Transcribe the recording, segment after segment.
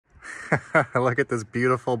Look at this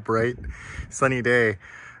beautiful, bright, sunny day.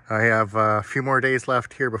 I have a few more days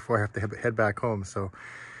left here before I have to head back home. So,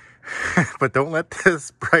 but don't let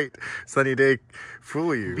this bright, sunny day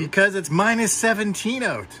fool you, because it's minus 17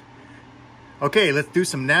 out. Okay, let's do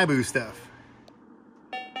some NABU stuff.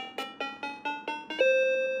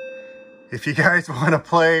 If you guys want to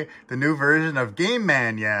play the new version of Game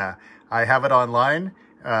Man, yeah, I have it online.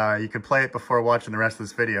 You can play it before watching the rest of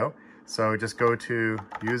this video. So just go to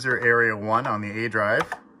user area 1 on the A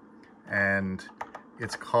drive, and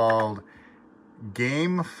it's called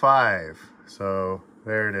Game 5. So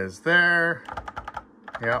there it is there.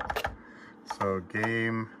 Yep. So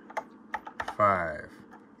Game 5.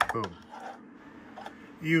 Boom.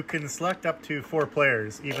 You can select up to 4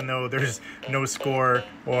 players, even though there's no score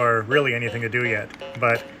or really anything to do yet.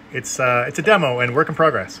 But it's a demo and work in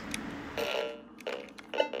progress.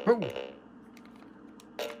 Ooh.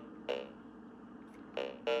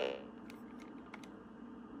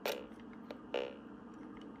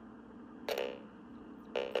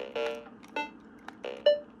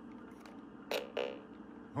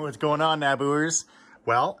 What's going on, NABUers?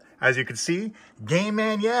 Well, as you can see, Game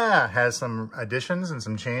Man, yeah, has some additions and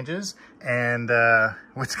some changes. And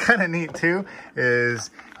what's kind of neat too is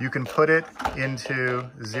you can put it into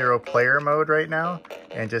 0 player mode right now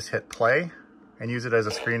and just hit play and use it as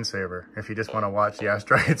a screensaver if you just want to watch the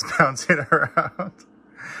asteroids bouncing around.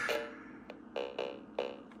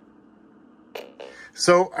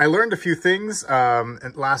 So I learned a few things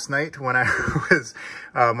last night when I was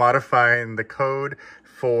modifying the code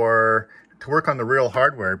to work on the real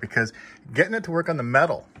hardware, because getting it to work on the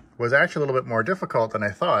metal was actually a little bit more difficult than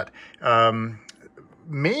I thought.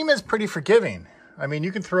 MAME is pretty forgiving. I mean,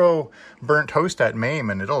 you can throw burnt toast at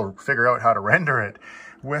MAME and it'll figure out how to render it.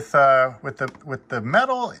 With the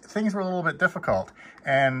metal, things were a little bit difficult.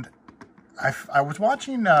 And I was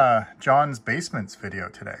watching John's Basements video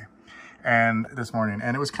today and this morning,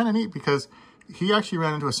 and it was kind of neat because he actually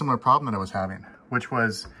ran into a similar problem that I was having, which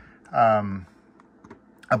was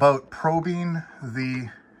about probing the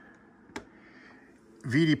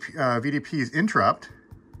VDP's interrupt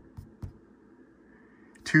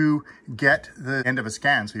to get the end of a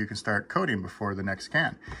scan so you can start coding before the next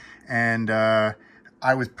scan. And I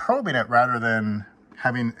was probing it rather than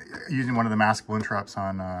using one of the maskable interrupts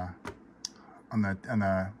on the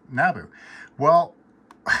NABU. Well,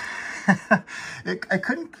 I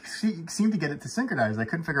couldn't seem to get it to synchronize. I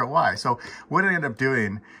couldn't figure out why. So what I ended up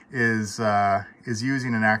doing is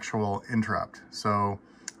using an actual interrupt. So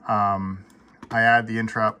I add the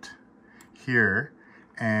interrupt here,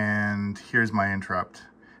 and here's my interrupt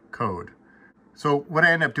code. So what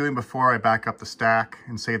I end up doing before I back up the stack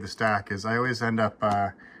and save the stack is I always end up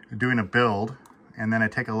doing a build, and then I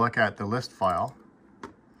take a look at the list file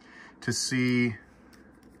to see,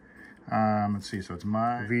 let's see, so it's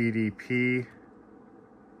my VDP.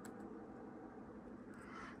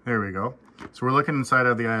 There we go. So we're looking inside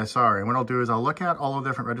of the ISR, and what I'll do is I'll look at all the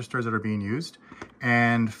different registers that are being used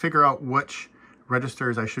and figure out which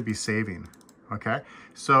registers I should be saving, okay?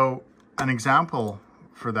 So an example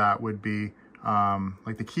for that would be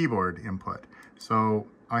like the keyboard input. So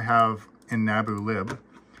I have in NABULIB,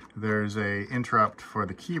 there's a interrupt for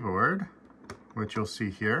the keyboard, which you'll see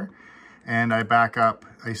here, and I back up,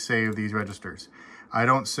 I save these registers. I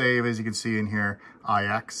don't save, as you can see in here,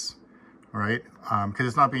 IX, right? Because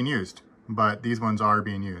it's not being used, but these ones are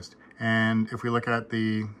being used. And if we look at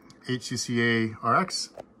the HCCA RX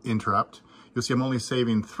interrupt, you'll see I'm only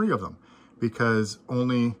saving 3 of them because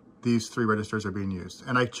only these 3 registers are being used.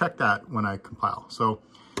 And I check that when I compile. So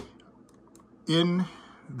in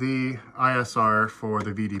the ISR for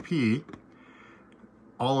the VDP,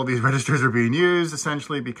 all of these registers are being used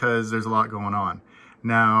essentially because there's a lot going on.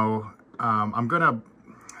 Now, I'm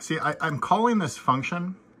calling this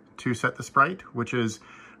function to set the sprite, which is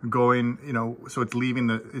going, so it's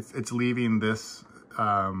leaving it's leaving this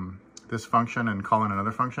this function and calling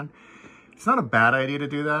another function. It's not a bad idea to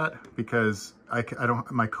do that because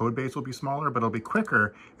my code base will be smaller, but it'll be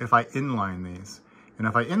quicker if I inline these. And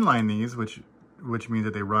if I inline these, which means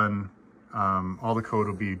that they run, all the code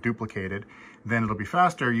will be duplicated, then it'll be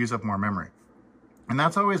faster, use up more memory. And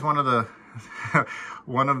that's always one of the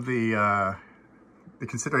the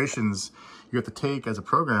considerations you have to take as a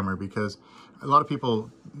programmer, because a lot of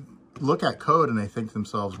people look at code and they think to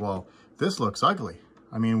themselves, well, this looks ugly.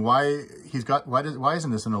 I mean, why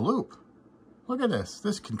isn't this in a loop? Look at this.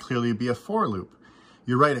 This can clearly be a for loop.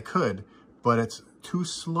 You're right, it could, but it's too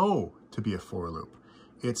slow to be a for loop.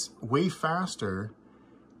 It's way faster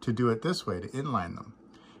to do it this way, to inline them.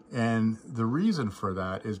 And the reason for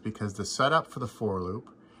that is because the setup for the for loop,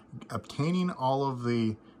 obtaining all of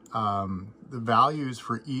the the values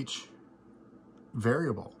for each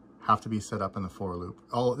variable have to be set up in the for loop.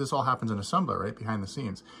 This all happens in assembler, right, behind the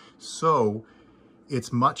scenes. So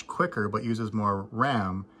it's much quicker, but uses more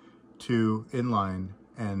RAM to inline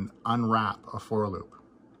and unwrap a for loop.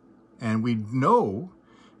 And we know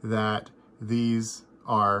that these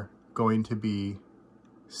are going to be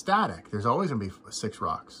static. There's always going to be 6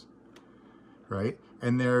 rocks, right?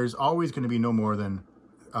 And there's always going to be no more than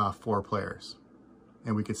 4 players.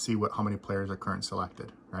 And we could see how many players are currently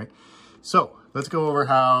selected, right? So let's go over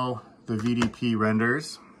how the VDP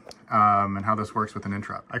renders and how this works with an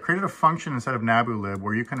interrupt. I created a function inside of NABULIB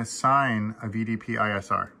where you can assign a VDP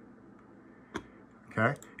ISR,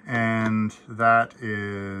 okay? And that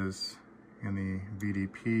is in the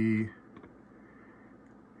VDP,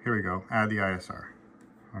 here we go, add the ISR,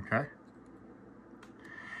 okay?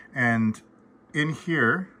 And in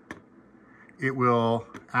here, it will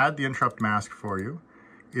add the interrupt mask for you.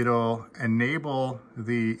 It'll enable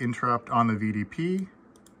the interrupt on the VDP,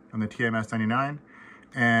 on the TMS99,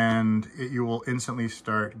 and you will instantly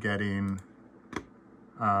start getting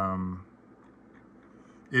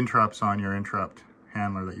interrupts on your interrupt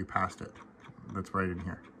handler that you passed it. That's right in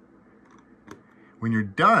here. When you're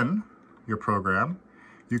done your program,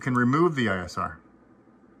 you can remove the ISR,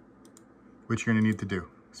 which you're going to need to do,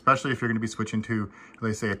 especially if you're going to be switching to,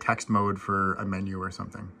 let's say, a text mode for a menu or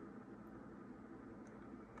something.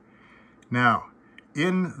 Now,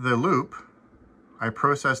 in the loop, I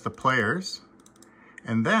process the players,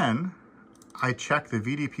 and then I check the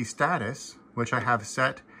VDP status, which I have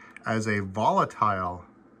set as a volatile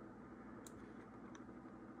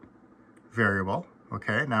variable.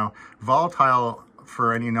 Okay, now volatile,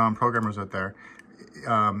 for any non-programmers out there,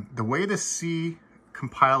 the way the C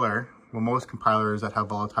compiler, well, most compilers that have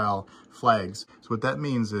volatile flags, so what that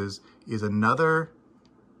means is another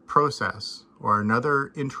process or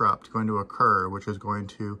another interrupt going to occur, which is going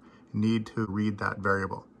to need to read that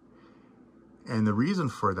variable. And the reason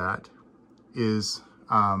for that is,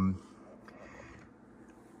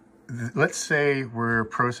 let's say we're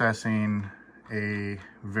processing a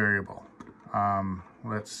variable.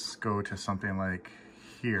 Let's go to something like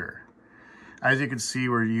here. As you can see,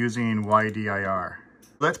 we're using YDIR.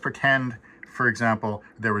 Let's pretend, for example,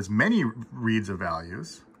 there was many reads of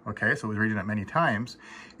values. Okay, so it was reading it many times.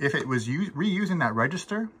 If it was reusing that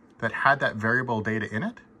register that had that variable data in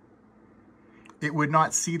it, it would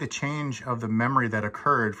not see the change of the memory that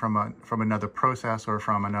occurred from another process or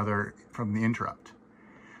from the interrupt.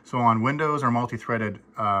 So on Windows or multi-threaded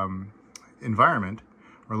environment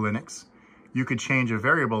or Linux, you could change a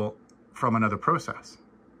variable from another process,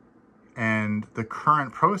 and the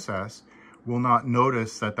current process will not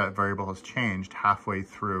notice that that variable has changed halfway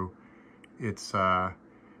through its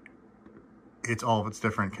all of its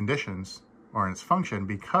different conditions or in its function,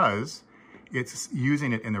 because it's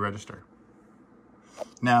using it in the register.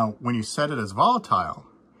 Now, when you set it as volatile,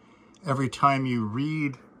 every time you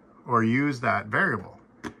read or use that variable,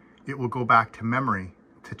 it will go back to memory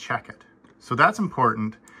to check it. So that's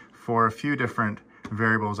important for a few different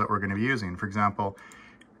variables that we're going to be using. For example,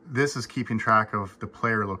 this is keeping track of the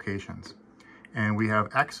player locations. And we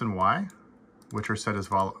have X and Y, which are set as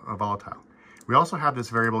volatile. We also have this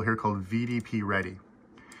variable here called VDP ready.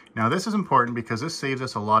 Now this is important because this saves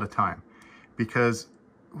us a lot of time, because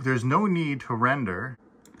there's no need to render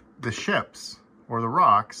the ships or the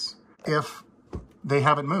rocks if they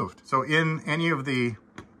haven't moved. So in any of the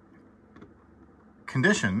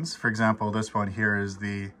conditions, for example, this one here is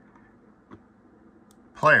the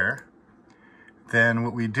player, then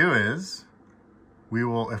what we do is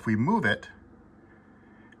if we move it,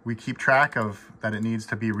 we keep track of that it needs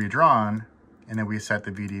to be redrawn, and then we set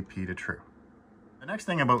the VDP to true. The next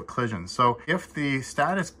thing about collision. So if the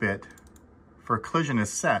status bit for collision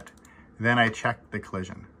is set, then I check the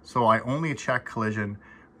collision. So I only check collision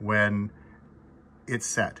when it's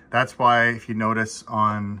set. That's why, if you notice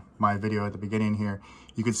on my video at the beginning here,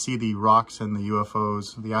 you can see the rocks and the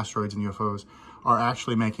UFOs, the asteroids and UFOs, are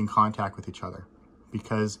actually making contact with each other,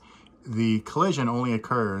 because the collision only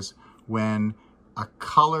occurs when a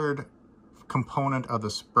colored component of the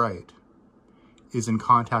sprite is in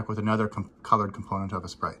contact with another colored component of a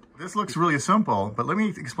sprite. This looks really simple, but let me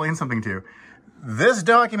explain something to you. This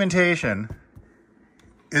documentation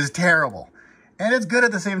is terrible, and it's good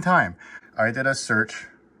at the same time. I did a search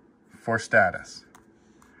for status,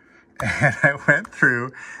 and I went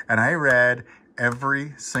through and I read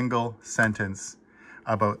every single sentence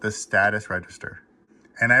about the status register.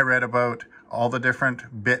 And I read about all the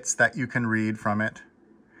different bits that you can read from it.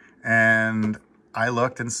 And I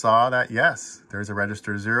looked and saw that, yes, there's a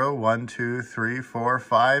register 0, 1, 2, 3, 4,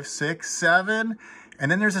 5, 6, 7,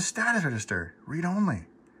 And then there's a status register, read only.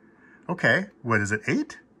 Okay, what is it,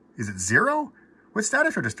 8? Is it 0? What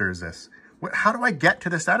status register is this? How do I get to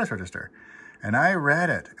the status register? And I read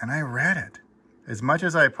it, and I read it as much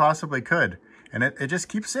as I possibly could. And it just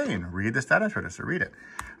keeps saying, read the status register, read it.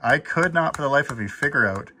 I could not for the life of me figure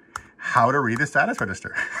out how to read the status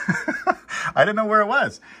register. I didn't know where it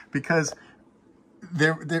was because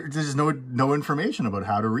there's no information about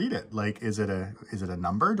how to read it. Like, is it a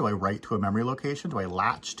number? Do I write to a memory location? Do I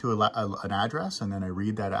latch to an address and then I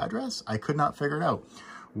read that address? I could not figure it out.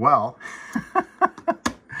 Well,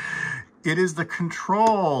 it is the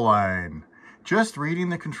control line. Just reading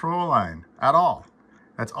the control line at all.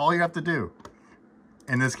 That's all you have to do.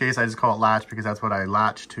 In this case, I just call it latch because that's what I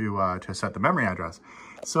latch to set the memory address.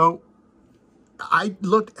 So I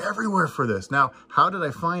looked everywhere for this. Now, how did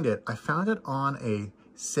I find it? I found it on a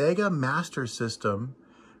Sega Master System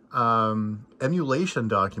emulation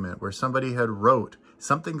document where somebody had wrote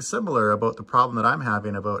something similar about the problem that I'm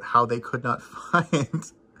having about how they could not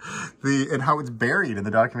find and how it's buried in the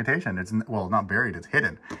documentation. It's, well, not buried, it's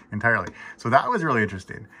hidden entirely. So that was really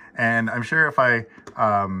interesting. And I'm sure if I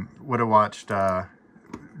would have watched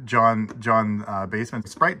John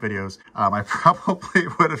Basement's Sprite videos, I probably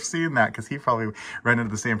would have seen that because he probably ran into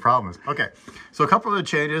the same problems. Okay, so a couple of the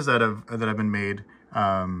changes that have been made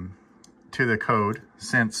to the code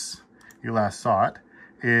since you last saw it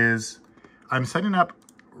is I'm setting up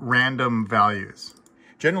random values.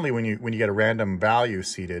 Generally, when you get a random value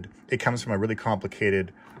seeded, it comes from a really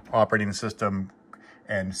complicated operating system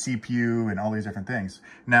and CPU and all these different things.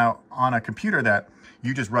 Now, on a computer that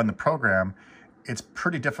you just run the program, it's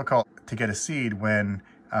pretty difficult to get a seed when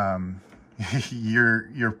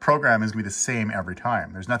your program is going to be the same every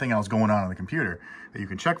time. There's nothing else going on the computer that you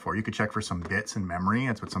can check for. You could check for some bits in memory.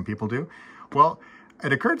 That's what some people do. Well,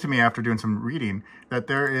 it occurred to me after doing some reading that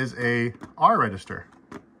there is a R register.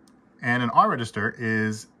 And an R register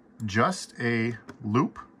is just a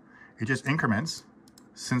loop. It just increments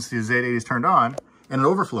since the Z80 is turned on, and it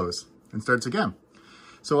overflows and starts again.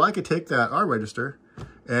 So I could take that R register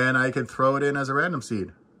and I could throw it in as a random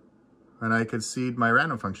seed. And I could seed my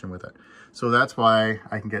random function with it. So that's why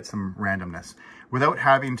I can get some randomness without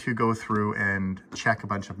having to go through and check a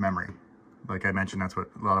bunch of memory. Like I mentioned, that's what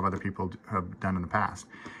a lot of other people have done in the past.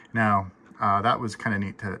 Now, that was kind of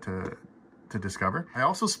neat to discover. I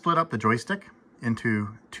also split up the joystick into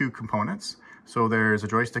two components. So there's a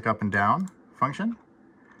joystick up and down function,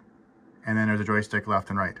 and then there's a joystick left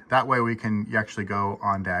and right. That way we can actually go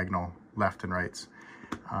on diagonal left and rights,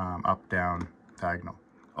 up, down, diagonal.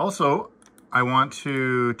 Also, I want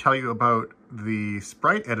to tell you about the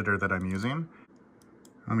Sprite Editor that I'm using.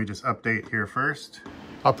 Let me just update here first.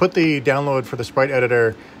 I'll put the download for the Sprite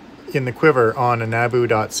Editor in the quiver on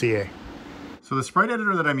nabu.ca. So the Sprite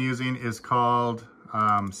Editor that I'm using is called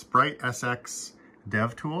Sprite SX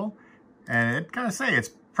Dev Tool, and it gotta say it's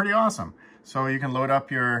pretty awesome. So you can load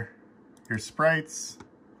up your sprites,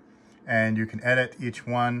 and you can edit each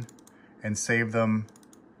one and save them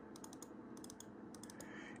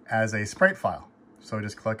as a sprite file. So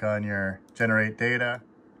just click on your generate data,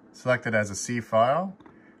 select it as a C file,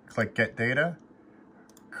 click get data,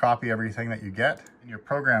 copy everything that you get in your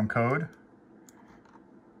program code,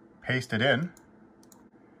 paste it in,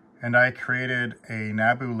 and I created a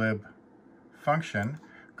NABULIB function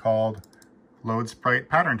called load sprite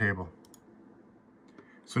pattern table.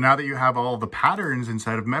 So now that you have all the patterns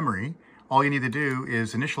inside of memory, all you need to do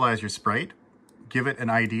is initialize your sprite, give it an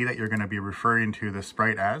ID that you're going to be referring to the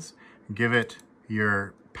sprite as, give it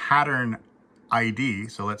your pattern ID.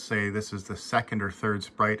 So let's say this is the second or third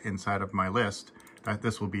sprite inside of my list.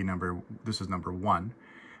 This is number 1.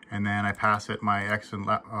 And then I pass it my X and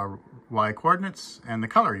Y coordinates and the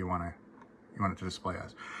color you want it to display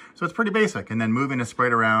as. So it's pretty basic. And then moving a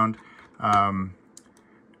sprite around, if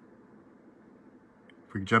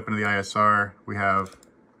we jump into the ISR, we have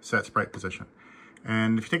set sprite position.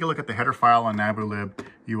 And if you take a look at the header file on NABULIB,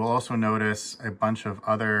 you will also notice a bunch of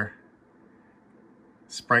other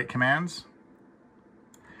sprite commands.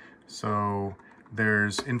 So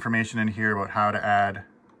there's information in here about how to add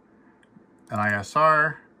an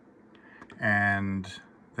ISR, and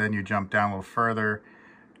then you jump down a little further,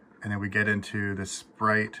 and then we get into the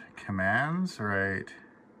sprite commands right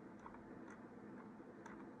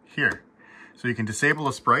here. So you can disable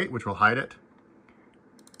a sprite, which will hide it,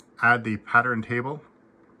 add the pattern table,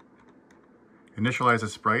 initialize a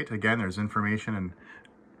sprite. Again, there's information and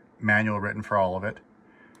manual written for all of it.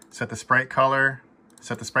 Set the sprite color,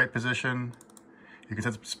 set the sprite position. You can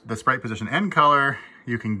set the sprite position and color.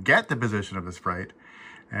 You can get the position of the sprite,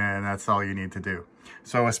 and that's all you need to do.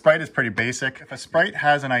 So a sprite is pretty basic. If a sprite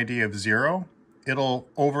has an ID of 0, it'll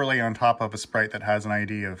overlay on top of a sprite that has an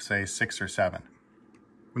ID of, say, 6 or 7.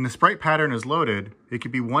 When the sprite pattern is loaded, it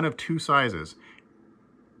could be one of two sizes,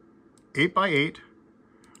 8 by 8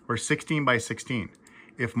 or 16 by 16.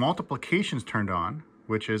 If multiplication is turned on,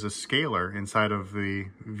 which is a scalar inside of the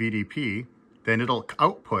VDP, then it'll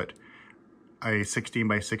output a 16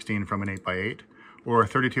 by 16 from an 8 by 8, or a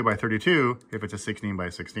 32 by 32 if it's a 16 by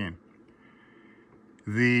 16.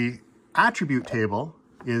 The attribute table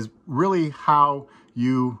is really how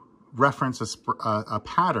you reference a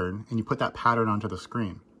pattern and you put that pattern onto the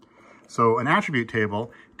screen. So an attribute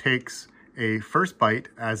table takes a first byte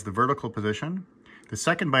as the vertical position, the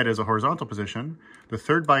second byte is a horizontal position, the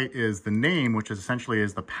third byte is the name, which is essentially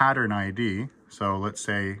is the pattern ID. So let's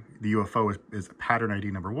say the UFO is pattern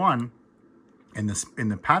ID number 1. In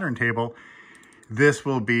the pattern table, this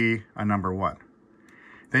will be a number 1.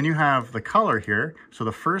 Then you have the color here. So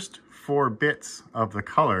the first 4 bits of the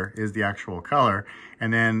color is the actual color.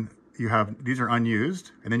 And then you have, these are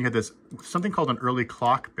unused. And then you have this, something called an early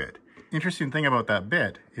clock bit. Interesting thing about that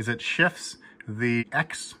bit is it shifts the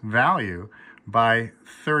X value by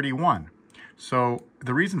 31. So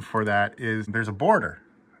the reason for that is there's a border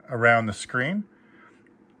around the screen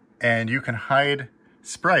and you can hide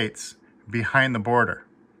sprites behind the border.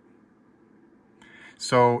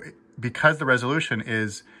 So because the resolution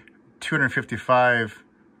is 255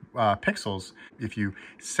 pixels, if you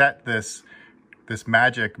set this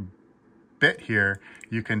magic bit here,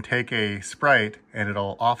 you can take a sprite and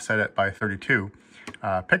it'll offset it by 32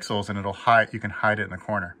 pixels and it'll hide, you can hide it in the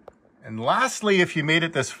corner. And lastly, if you made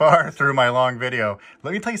it this far through my long video,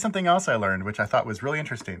 let me tell you something else I learned, which I thought was really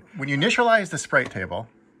interesting. When you initialize the sprite table,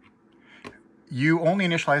 you only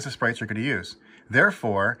initialize the sprites you're going to use.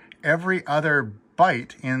 Therefore, every other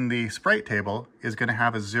byte in the sprite table is going to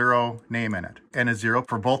have a 0 name in it, and a 0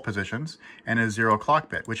 for both positions, and a 0 clock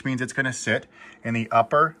bit, which means it's going to sit in the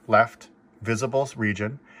upper left visible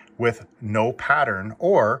region with no pattern,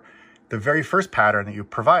 or the very first pattern that you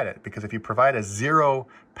provided. Because if you provide a 0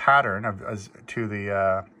 pattern to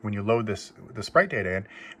the when you load the sprite data in,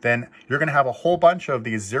 then you're going to have a whole bunch of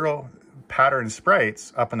these 0 pattern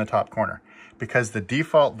sprites up in the top corner, because the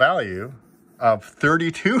default value of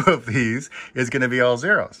 32 of these is going to be all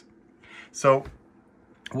zeros. So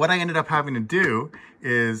what I ended up having to do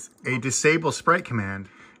is a disable sprite command.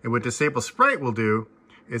 And what disable sprite will do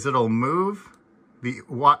is it'll move the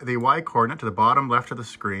Y coordinate to the bottom left of the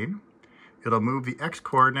screen. It'll move the X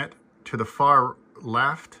coordinate to the far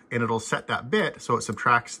left, and it'll set that bit so it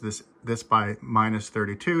subtracts this by minus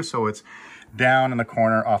 32, so it's down in the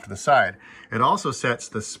corner off to the side. It also sets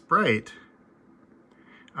the sprite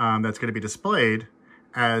that's going to be displayed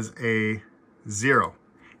as a 0.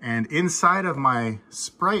 And inside of my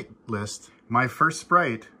sprite list, my first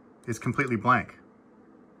sprite is completely blank.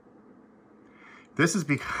 This is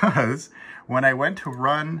because when I went to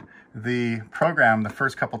run the program the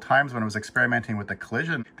first couple times when I was experimenting with the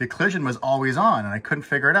collision was always on and I couldn't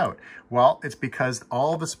figure it out. Well, it's because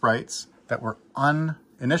all the sprites that were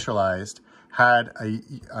uninitialized had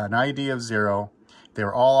an ID of 0. They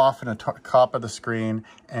were all off in the top of the screen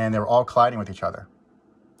and they were all colliding with each other.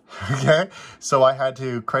 Okay, so I had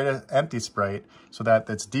to create an empty sprite so that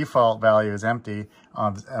its default value is empty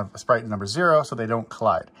of sprite number 0 so they don't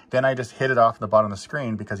collide. Then I just hit it off the bottom of the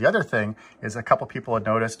screen, because the other thing is a couple people had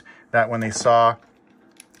noticed that when they saw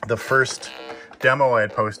the first demo I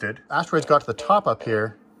had posted, asteroids got to the top up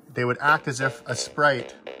here, they would act as if a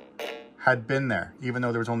sprite had been there, even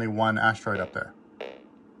though there was only one asteroid up there.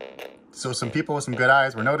 So some people with some good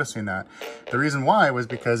eyes were noticing that. The reason why was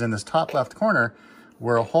because in this top left corner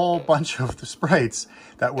were a whole bunch of the sprites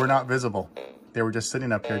that were not visible. They were just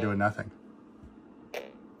sitting up here doing nothing.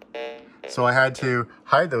 So I had to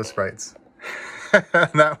hide those sprites.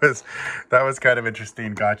 that was kind of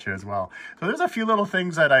interesting gotcha as well. So there's a few little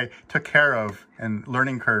things that I took care of and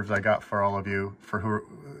learning curves I got for all of you, for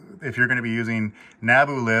if you're going to be using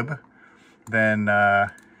NABULIB, then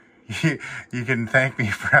you can thank me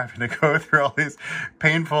for having to go through all these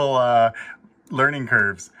painful learning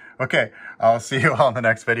curves. Okay, I'll see you all in the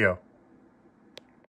next video.